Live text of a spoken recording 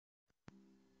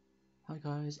Hi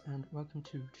guys, and welcome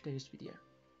to today's video.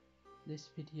 This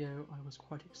video I was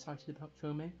quite excited about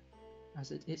filming,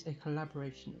 as it is a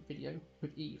collaboration video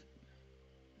with Eve.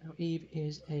 Now Eve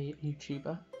is a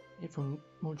YouTuber from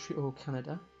Montreal,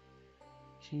 Canada.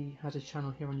 She has a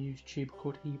channel here on YouTube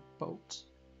called Eve Bolt,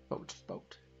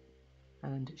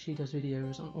 and she does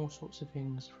videos on all sorts of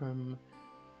things, from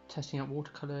testing out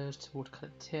watercolours to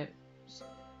watercolour tips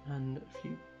and a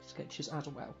few sketches as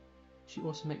well. She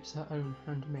also makes her own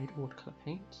handmade watercolour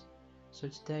paints. So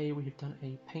today we have done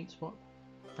a paint swap.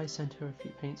 I sent her a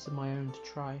few paints of my own to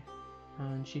try,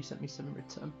 and she sent me some in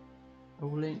return. I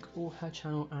will link all her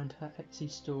channel and her Etsy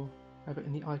store either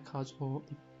in the iCards or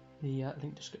the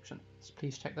link description, so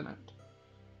please check them out.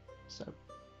 So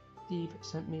Eve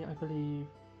sent me, I believe,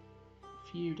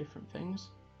 a few different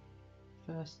things.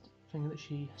 First thing that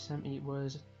she sent me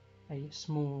was a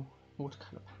small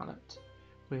watercolour palette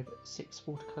with 6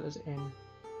 watercolours in,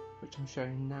 which I'm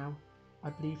showing now.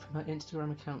 I believe from her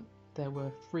Instagram account there were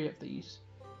 3 of these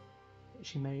that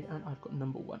she made, and I've got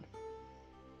number 1.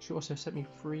 She also sent me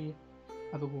 3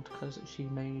 other watercolours that she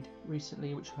made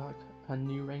recently, which are like her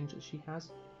new range that she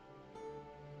has.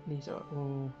 These are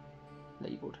all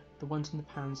labelled. The ones in the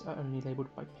pans are only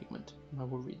labelled by pigment, and I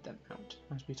will read them out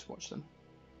as we swatch them.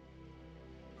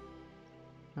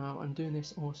 Now I'm doing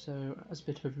this also as a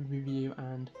bit of a review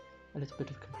and a little bit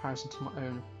of comparison to my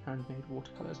own handmade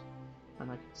watercolours, and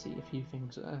I can see a few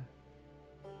things that are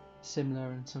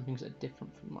similar and some things that are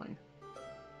different from mine.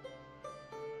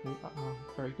 They are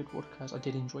very good watercolours. I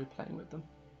did enjoy playing with them.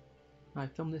 I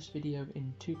filmed this video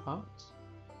in 2 parts.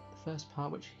 The first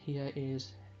part, which here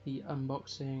is the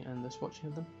unboxing and the swatching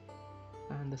of them,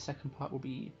 and the second part will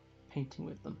be painting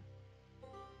with them.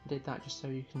 I did that just so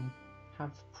you can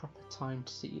have proper time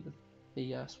to see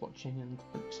the swatching and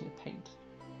the mixing of paint.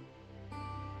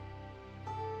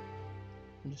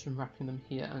 I'm just unwrapping them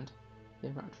here, and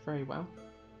they're wrapped very well.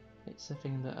 It's a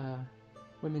thing that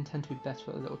women tend to be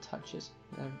better at the little touches.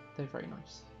 They're very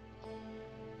nice.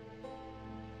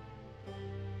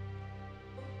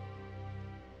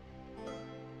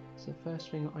 So the first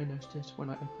thing I noticed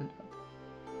when I opened up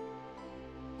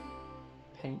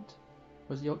paint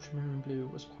was the ultramarine blue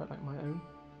was quite like my own.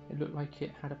 It looked like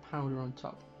it had a powder on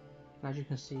top, and as you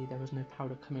can see there was no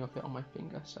powder coming off it on my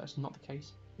finger, so it's not the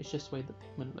case. It's just the way the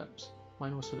pigment looks.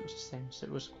 Mine also looks the same, so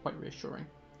it was quite reassuring.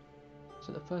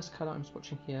 So the first colour I'm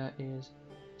swatching here is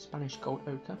Spanish Gold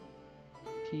Ochre,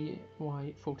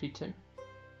 PY42.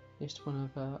 It's one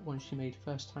of the ones she made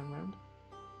first time round.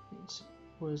 It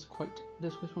was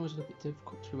this one was a little bit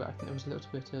difficult to. I think there was a little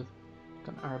bit of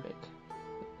Arabic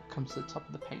that comes to the top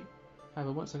of the paint.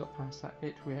 However, once I got past that,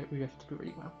 it reacted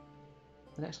really well.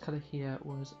 The next colour here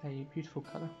was a beautiful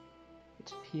colour.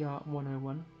 It's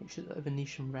PR101, which is a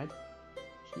Venetian red.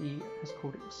 She has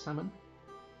called it Salmon.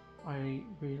 I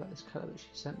really like this colour that she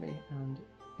sent me, and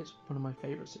it's one of my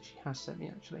favourites that she has sent me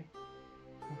actually.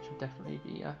 I should definitely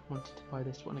be wanting to buy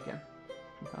this one again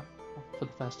from her, for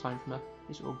the first time from her.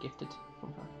 These are all gifted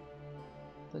from her.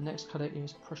 The next colour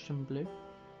is Prussian Blue,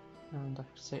 and I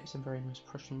have to say it's a very nice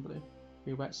Prussian blue.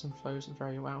 Really wets and flows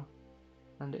very well,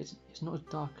 and it's not as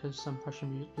dark as some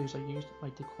Prussian blues I used. I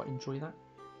did quite enjoy that.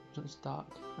 It wasn't as dark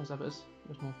as others. It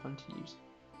was more fun to use.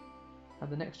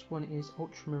 The next one is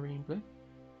Ultramarine Blue,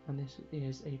 and this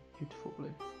is a beautiful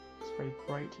blue. It's very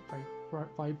bright,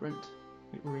 vibrant.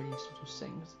 It really sort of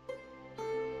sings.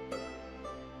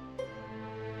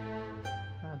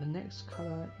 The next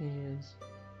colour is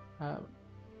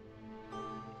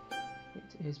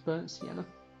it is Burnt Sienna,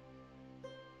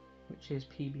 which is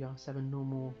PBR7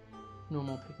 normal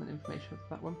pigment information for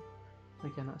that one.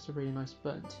 Again, that's a really nice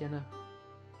burnt sienna.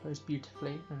 Flows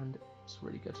beautifully and it's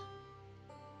really good.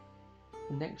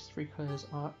 The next 3 colours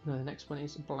are the next one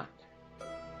is black.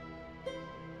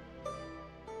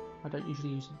 I don't usually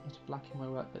use a lot of black in my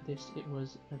work, but it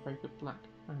was a very good black,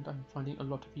 and I'm finding a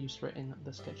lot of use for it in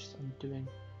the sketches I'm doing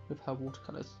with her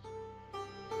watercolours.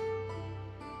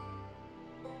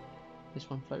 This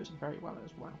one flows very well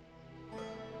as well.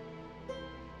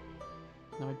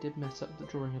 Now I did mess up the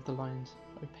drawing of the lines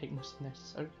for opaqueness in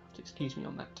this, so you have to excuse me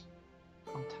on that.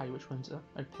 I'll tell you which ones are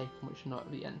opaque and which are not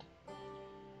at the end.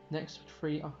 Next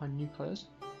 3 are her new colours.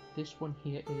 This one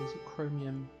here is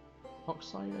Chromium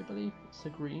Oxide, I believe. It's a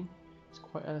green. It's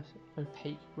quite an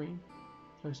opaque green.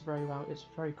 Flows very well. It's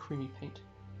very creamy paint.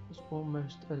 It's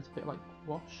almost a little bit like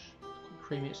wash. It's quite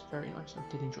creamy. It's very nice. I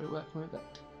did enjoy working with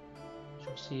it, which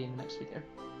you'll see in the next video.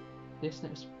 This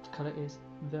next colour is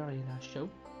Very La Show,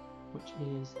 which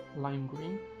is lime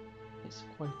green. It's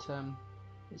quite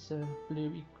it's a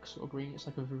bluey sort of green. It's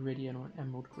like a viridian or an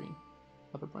emerald green,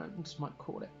 other brands might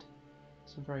call it.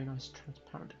 It's a very nice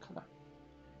transparent colour.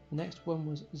 The next one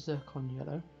was Zircon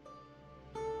Yellow,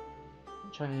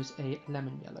 which is a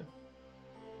lemon yellow.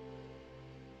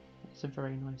 It's a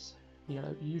very nice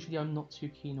yellow. Usually I'm not too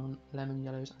keen on lemon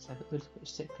yellows as they're a little bit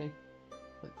sickly,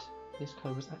 but this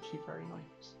colour was actually very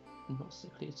nice and not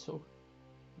sickly at all.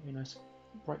 Very nice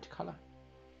bright colour.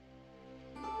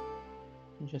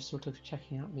 And just sort of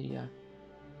checking out the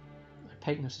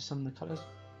opaqueness of some of the colours.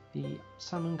 The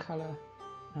salmon colour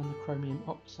and the chromium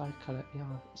oxide colour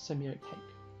are semi-opaque.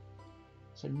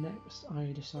 So next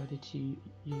I decided to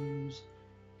use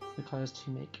the colours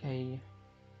to make a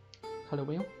colour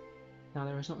wheel. Now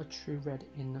there is not a true red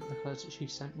in the colours that she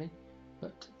sent me,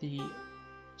 but the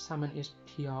salmon is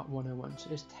PR101, so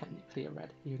it is technically a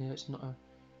red, even though it's not a...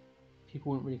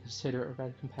 people wouldn't really consider it a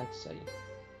red compared to, say,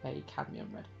 a cadmium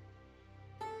red.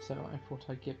 So I thought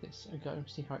I'd give this a go and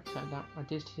see how it turned out. I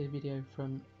did see a video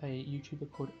from a YouTuber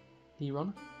called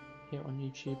Liron here on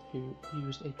YouTube who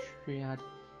used a triad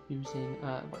using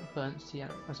like burnt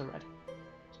sienna as a red.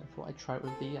 So I thought I'd try it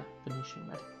with the Venetian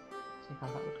red, see how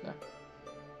that would go.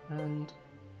 And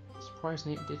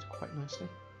surprisingly it did quite nicely.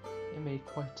 It made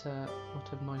quite a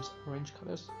lot of nice orange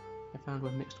colours I found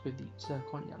when mixed with the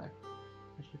zircon yellow.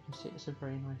 As you can see, it's a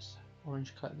very nice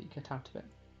orange colour that you get out of it.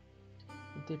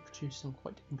 It did produce some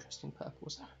quite interesting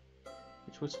purples though,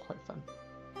 which was quite fun.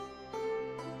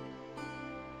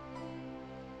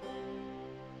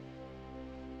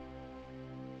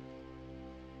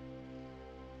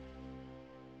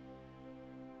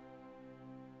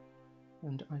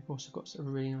 And I've also got a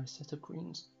really nice set of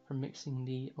greens from mixing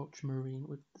the ultramarine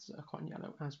with the zircon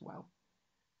yellow as well.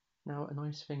 Now a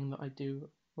nice thing that I do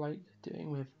like doing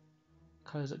with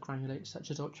colours that granulate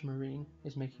such as ultramarine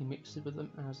is making mixes with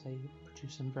them as they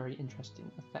produce some very interesting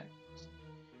effects.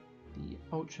 The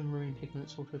ultramarine pigment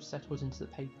sort of settles into the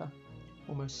paper,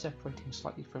 almost separating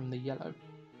slightly from the yellow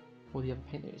or the other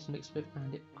paint that it's mixed with,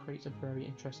 and it creates a very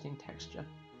interesting texture.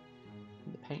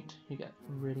 In the paint you get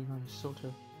a really nice sort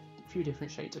of few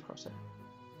different shades across it.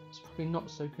 It's probably not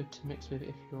so good to mix with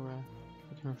if you're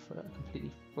looking for a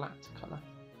completely flat colour,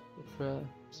 but for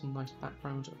some nice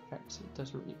backgrounds or effects it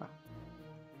does really well.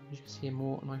 As you can see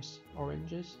more nice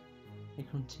oranges, you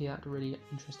can see that really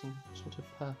interesting sort of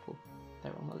purple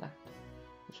there on the left,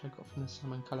 which I got from the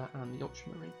salmon colour and the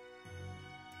ultramarine.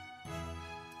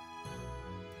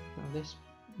 Now this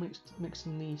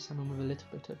mixing the salmon with a little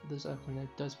bit of the zircon yellow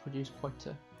does produce quite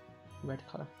a red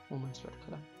colour, almost red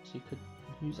colour, so you could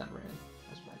use that really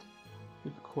as red.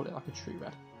 You could call it like a true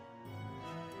red.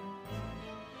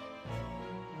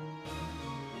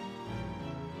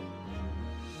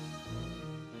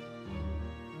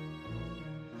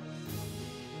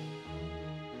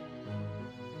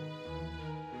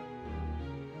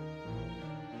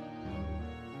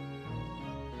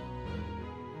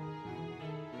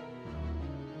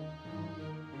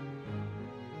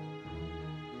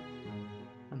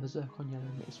 The zircon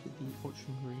yellow mixed with the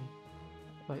ultramarine,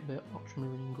 like the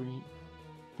ultramarine green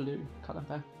blue colour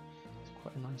there. It's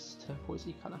quite a nice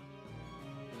turquoisey colour.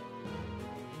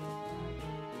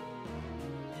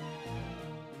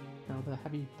 Now the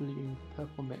heavy blue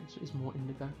purple mix is more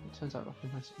indigo. It turns out like a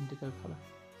nice indigo colour,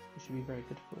 which should be very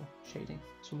good for shading.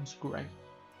 It's almost grey.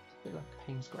 It's a bit like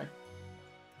Payne's grey.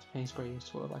 Payne's grey is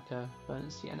sort of like a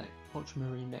burnt sienna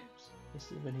ultramarine mix. This is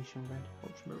the Venetian red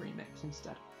ultramarine mix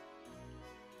instead.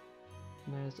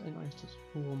 And there's a nice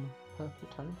warm purple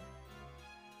tone,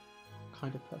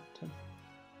 kind of purple tone,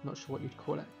 not sure what you'd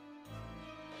call it.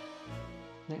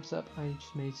 Next up I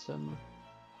just made some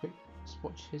quick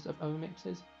swatches of other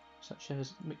mixes, such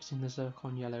as mixing the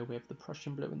zircon yellow with the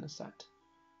Prussian blue in the set,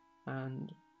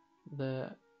 and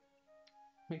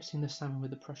mixing the salmon with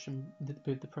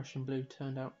the Prussian blue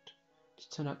turned out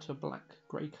to a black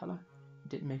grey colour. It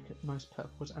didn't make it nice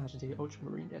purples as the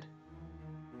ultramarine did.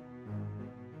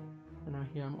 And now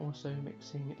here I'm also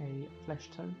mixing a flesh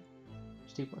tone,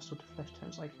 to see what sort of flesh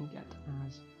tones I can get,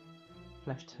 as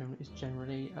flesh tone is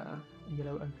generally a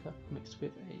yellow ochre mixed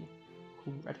with a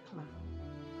cool red colour.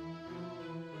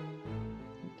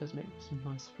 It does make some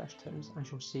nice flesh tones, as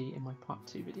you'll see in my part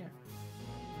 2 video.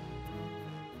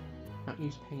 Now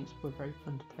used paints were very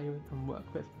fun to play with and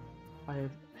work with. I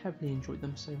have heavily enjoyed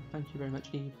them, so thank you very much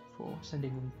Eve for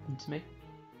sending them to me,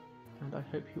 and I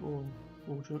hope you all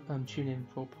will tune in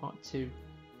for part 2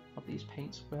 of these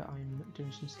paints where I'm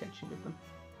doing some sketching with them.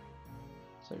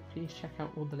 So please check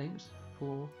out all the links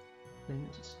for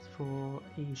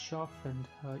Eve's shop and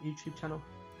her YouTube channel,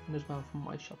 and as well from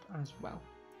my shop as well.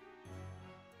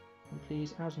 And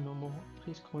please, as normal,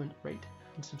 please comment, rate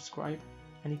and subscribe.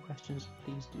 Any questions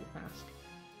please do ask.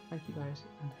 Thank you guys,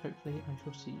 and hopefully I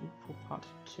shall see you for part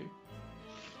 2.